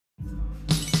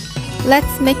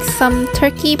Let's make some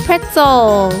turkey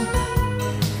pretzel.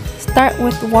 Start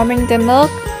with warming the milk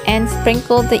and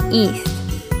sprinkle the yeast.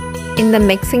 In the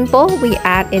mixing bowl, we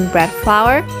add in bread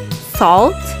flour,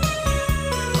 salt,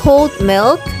 cold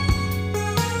milk,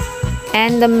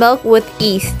 and the milk with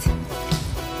yeast.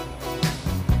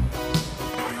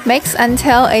 Mix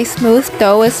until a smooth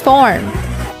dough is formed.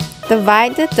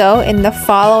 Divide the dough in the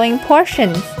following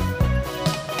portions.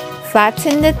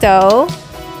 Flatten the dough.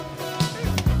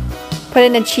 Put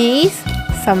in the cheese,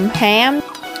 some ham.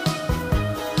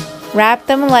 Wrap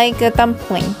them like a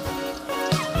dumpling.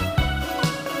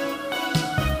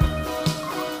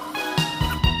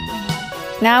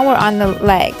 Now we're on the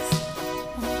legs.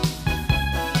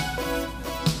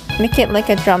 Make it like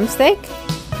a drumstick.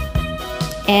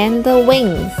 And the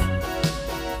wings.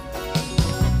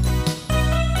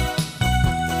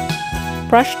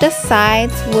 Brush the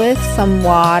sides with some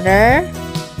water.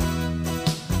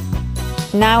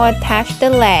 Now attach the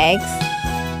legs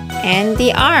and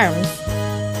the arms.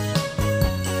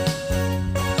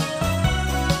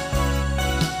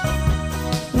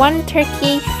 One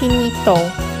turkey finito.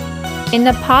 In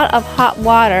a pot of hot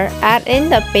water, add in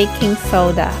the baking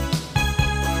soda.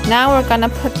 Now we're gonna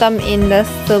put them in the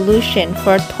solution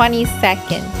for 20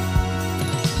 seconds.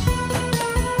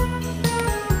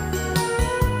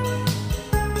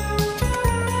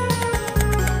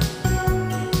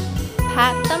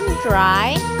 Pat them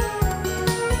dry.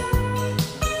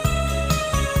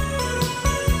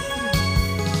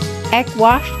 Egg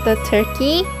wash the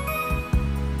turkey.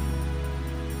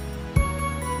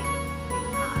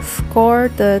 Score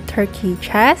the turkey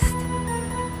chest.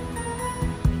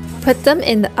 Put them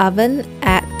in the oven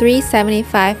at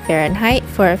 375 Fahrenheit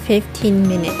for 15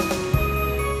 minutes.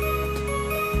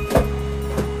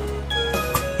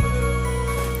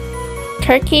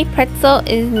 Turkey pretzel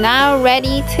is now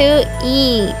ready to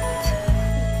eat.